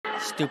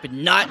Stupid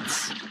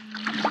nuts.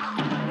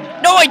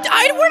 No, I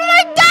died. Where did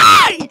I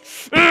die?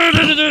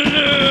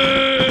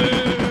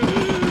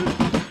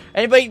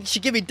 Anybody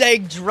should give me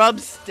dang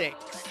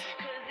drumsticks.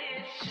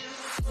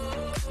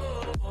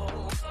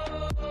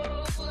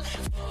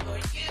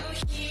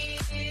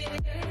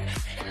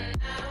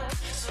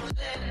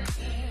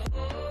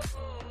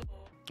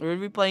 We're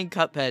gonna be playing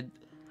Cuphead.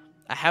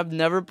 I have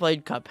never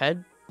played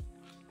Cuphead,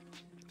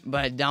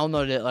 but I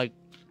downloaded it like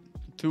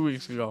 2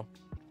 weeks ago.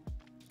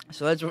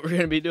 So that's what we're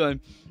gonna be doing.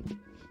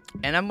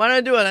 And I'm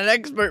gonna do it in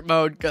expert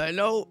mode because I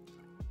know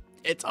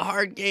it's a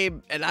hard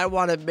game and I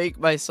want to make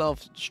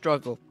myself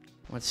struggle.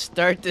 Let's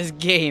start this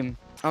game.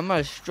 I'm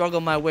gonna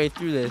struggle my way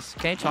through this.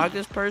 Can I talk to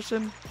this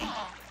person?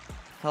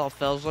 Hello,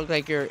 fellas. Look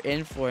like you're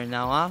in for it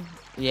now, huh?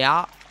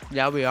 Yeah,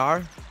 we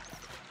are.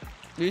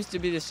 It used to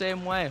be the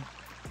same way.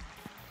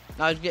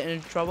 I was getting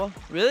into trouble.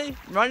 Really?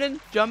 Running,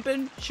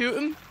 jumping,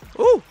 shooting?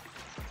 Ooh,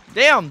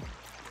 damn.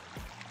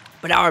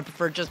 But now I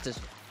prefer just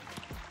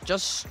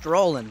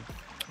strolling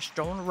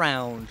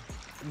around,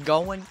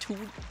 going to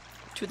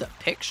the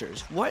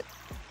pictures. What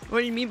do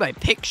you mean by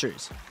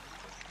pictures?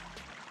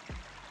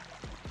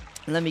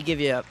 Let me give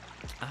you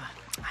a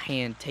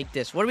hand. Take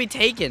this. What are we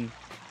taking?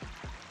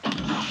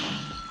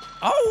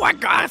 Oh, I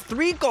got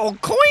 3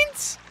 gold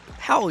coins.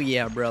 Hell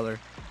yeah, brother.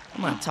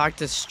 I'm gonna talk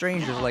to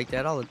strangers like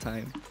that all the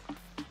time.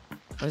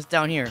 What's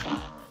down here?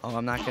 Oh,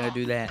 I'm not gonna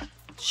do that.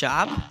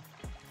 Shop?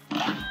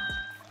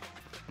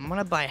 I'm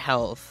gonna buy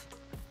health.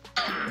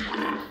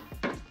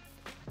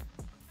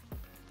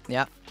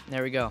 Yep,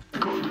 there we go.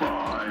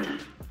 Goodbye.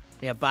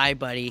 Yeah, bye,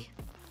 buddy.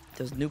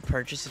 Those new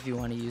purchases, if you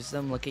want to use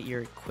them, look at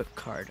your equip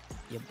card.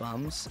 You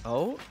bums.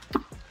 Oh.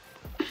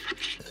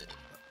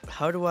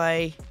 How do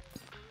I...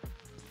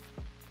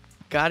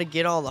 Gotta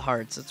get all the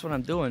hearts. That's what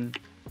I'm doing.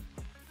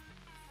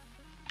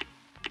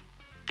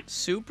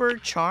 Super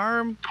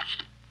charm.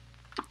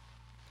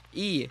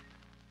 E.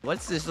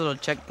 What's this little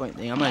checkpoint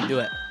thing? I'm gonna do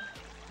it.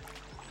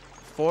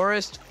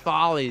 Forrest,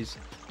 Follies.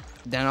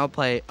 Then I'll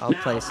play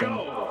some.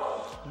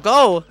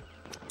 Go!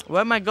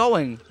 Where am I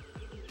going?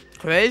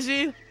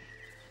 Crazy?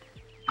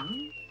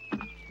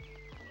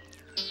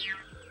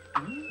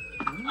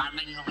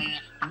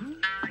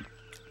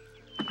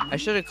 I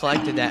should have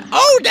collected that.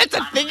 Oh, that's a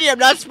thingy I'm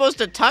not supposed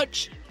to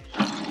touch.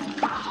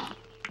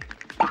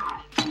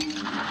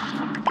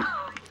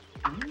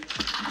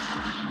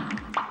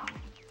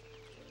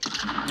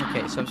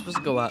 Okay, so I'm supposed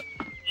to go up.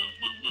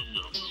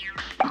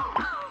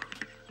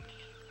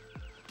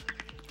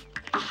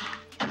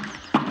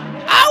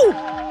 Ow!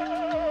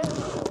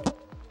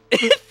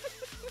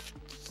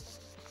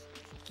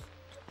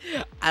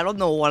 I don't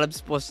know what I'm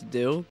supposed to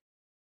do.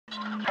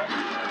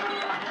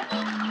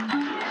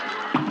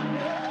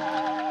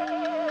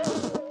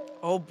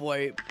 Oh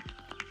boy.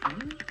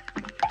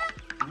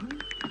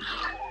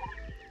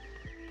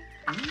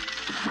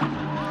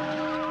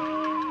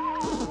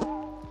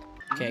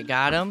 Okay,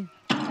 got him.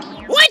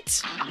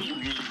 What?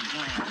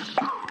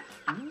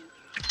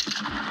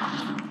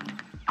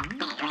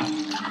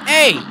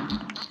 Hey!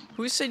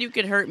 Who said you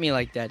could hurt me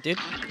like that, dude?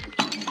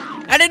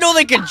 I didn't know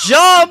they could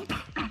jump!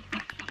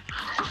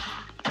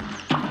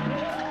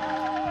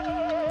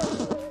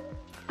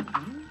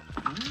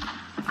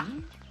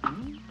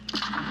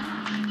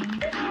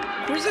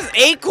 Where's this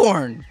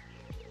acorn?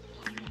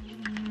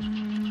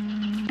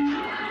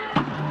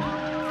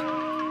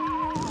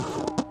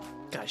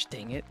 Gosh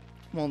dang it.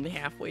 I'm only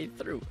halfway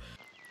through.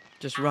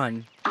 Just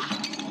run.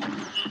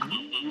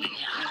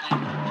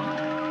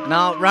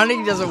 No,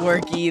 running doesn't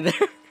work either.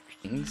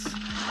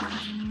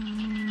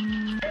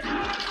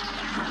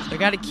 I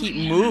gotta keep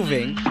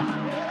moving.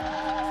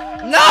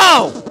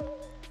 No!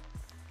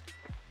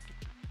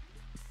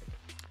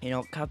 You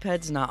know,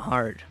 Cuphead's not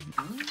hard.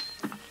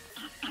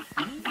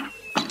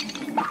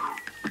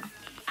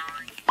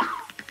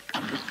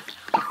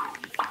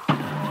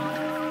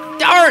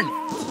 Darn!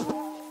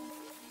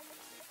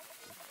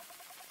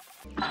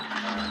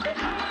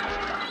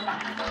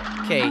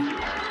 Okay.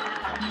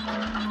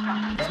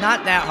 It's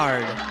not that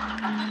hard.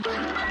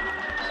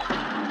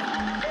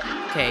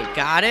 Okay,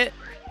 got it.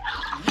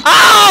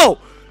 Ow!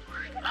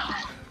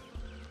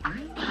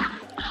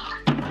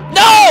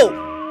 No!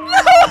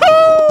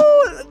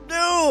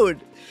 No!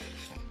 Dude!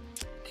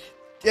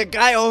 The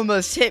guy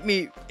almost hit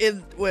me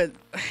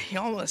he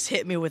almost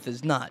hit me with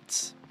his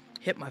nuts.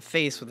 Hit my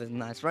face with his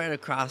nuts right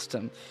across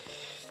him.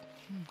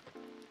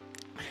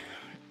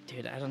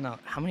 Dude, I don't know.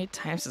 How many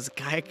times this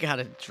guy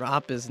gotta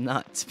drop his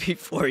nuts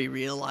before he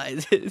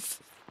realizes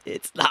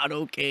it's not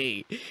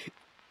okay?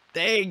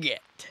 Dang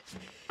it.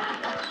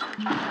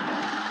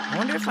 I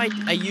wonder if I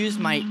use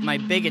my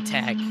big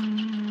attack,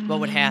 what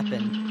would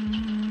happen?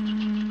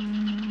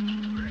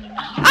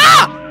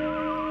 Ah!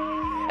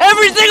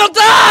 Every single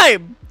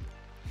time!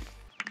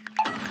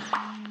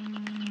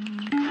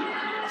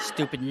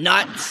 Stupid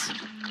nuts.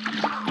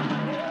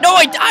 No,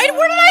 I died?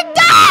 Where did I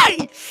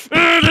die?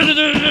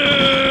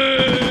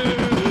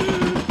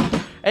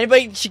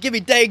 Anybody should give me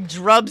dang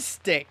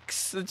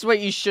drumsticks. That's what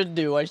you should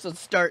do. I should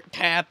start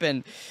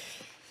tapping.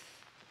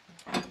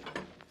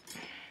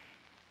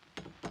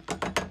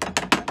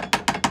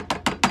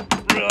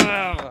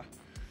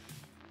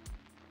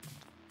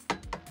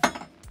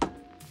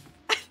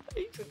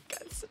 just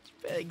got such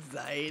bad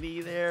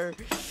anxiety there.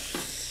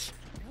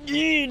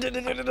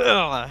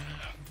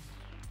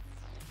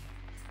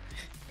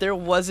 There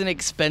wasn't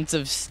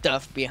expensive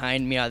stuff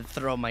behind me, I'd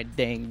throw my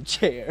dang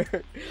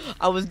chair.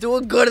 I was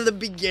doing good at the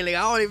beginning.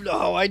 I don't even know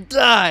how I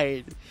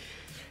died.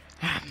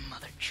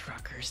 Mother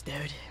truckers,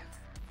 dude.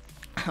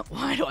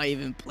 Why do I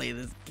even play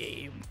this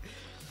game?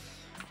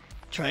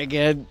 Try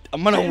again.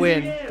 I'm gonna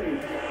win.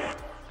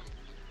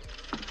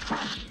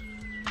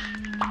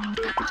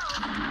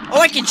 Oh,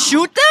 I can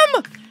shoot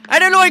them? I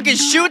didn't know I could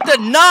shoot the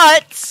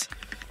nuts.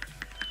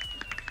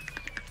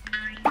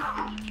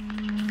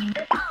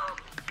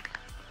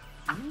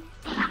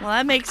 Well,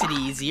 that makes it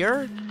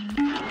easier.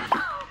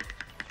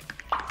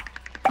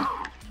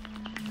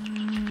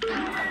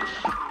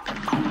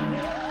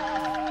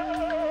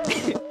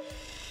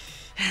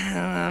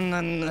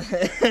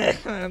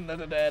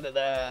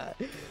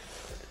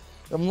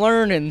 I'm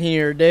learning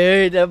here,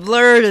 dude. I'm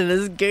learning.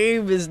 This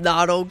game is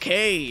not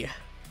okay.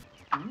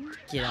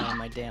 Get out of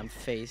my damn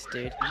face,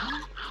 dude.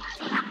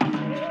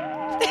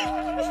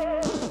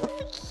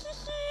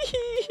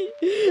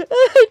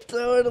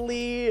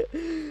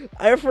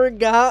 I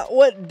forgot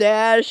what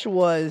dash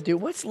was, dude.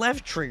 What's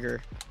left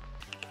trigger?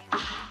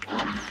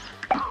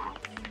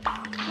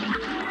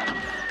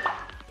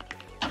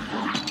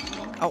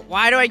 Oh,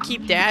 why do I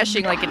keep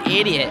dashing like an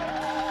idiot?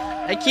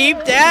 I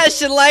keep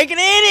dashing like an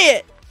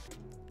idiot!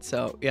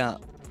 So, yeah.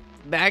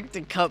 Back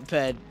to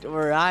Cuphead,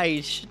 where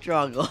I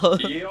struggle.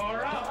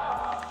 You're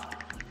up.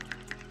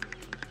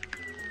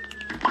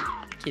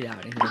 Get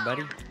out of here,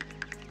 buddy.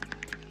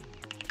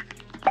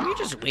 Are you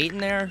just waiting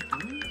there?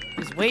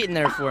 He's waiting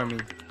there for me.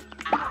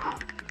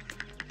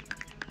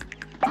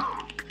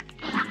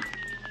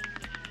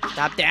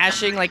 Stop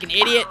dashing like an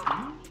idiot.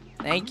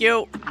 Thank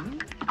you.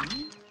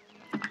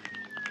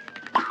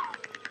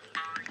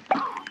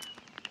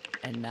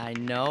 And I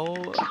know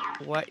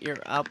what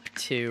you're up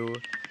to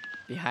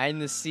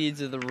behind the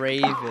scenes of the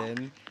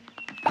Raven.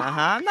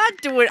 I'm not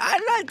doing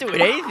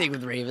anything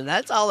with Raven.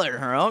 That's all on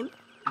her own.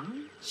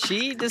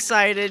 She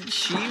decided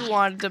she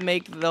wanted to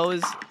make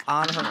those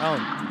on her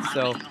own.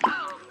 So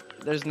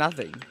there's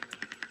nothing.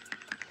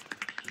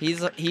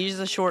 He's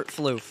a short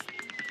floof.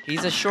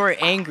 He's a short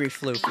angry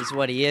floof is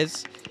what he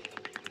is.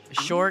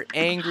 A short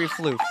angry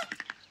floof.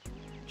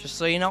 Just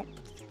so you know,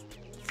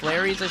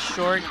 Flary's a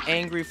short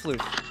angry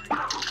floof.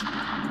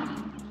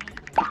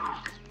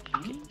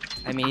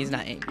 I mean, he's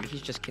not angry.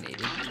 He's just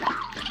Canadian.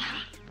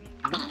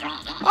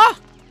 Ah!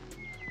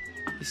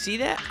 You see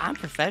that? I'm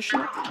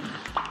professional.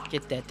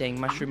 Get that dang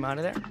mushroom out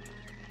of there.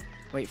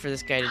 Wait for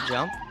this guy to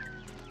jump.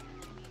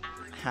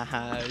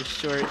 Haha,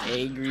 short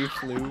angry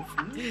floof.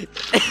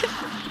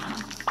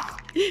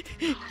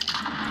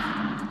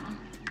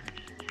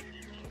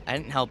 I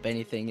didn't help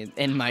anything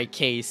in my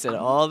case at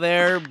all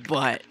there,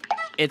 but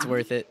it's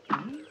worth it.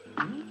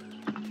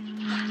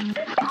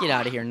 Get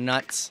out of here,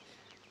 nuts.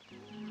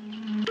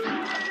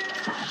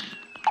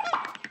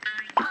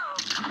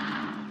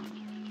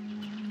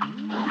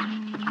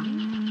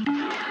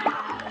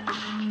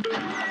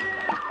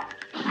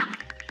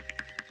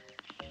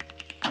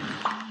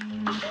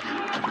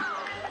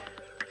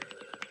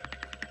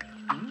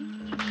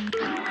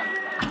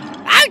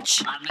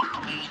 Ouch!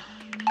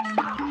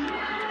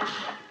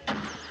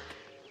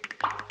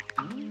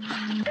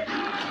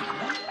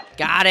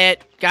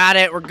 Got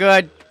it, we're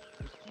good.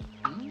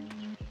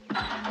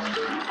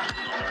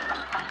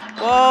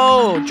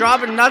 Whoa,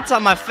 dropping nuts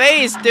on my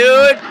face,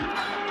 dude.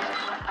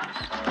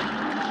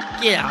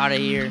 Get out of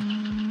here.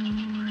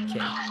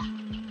 Okay,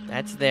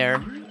 that's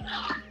there.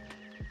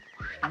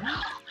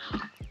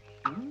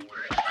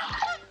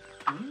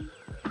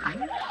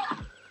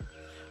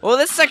 Oh,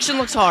 this section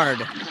looks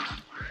hard.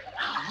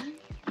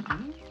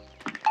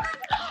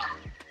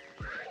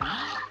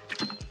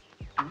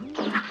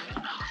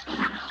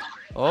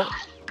 Oh,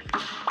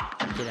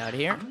 get out of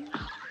here.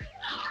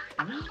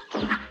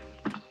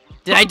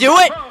 Did I do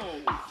it?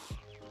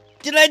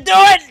 Did I do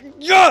it?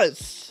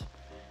 Yes!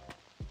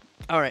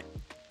 Alright.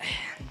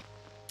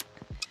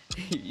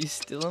 You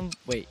still in...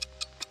 Wait.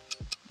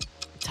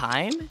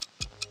 Time?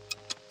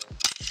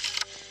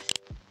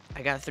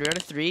 I got 3 out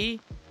of 3.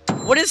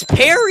 What is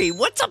parry?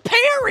 What's a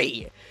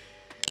parry?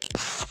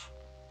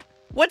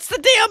 What's the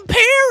damn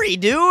parry,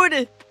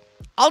 dude?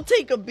 I'll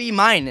take a B-,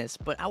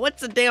 but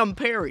what's the damn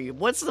parry?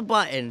 What's the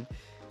button?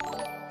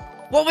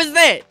 What was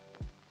that?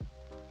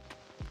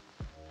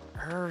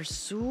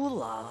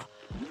 Ursula,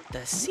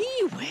 the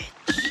Sea Witch.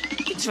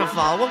 Thanks for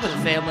following. Welcome to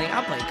the family.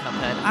 I'm playing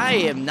Cuphead. I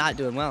am not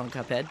doing well in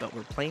Cuphead, but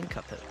we're playing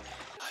Cuphead.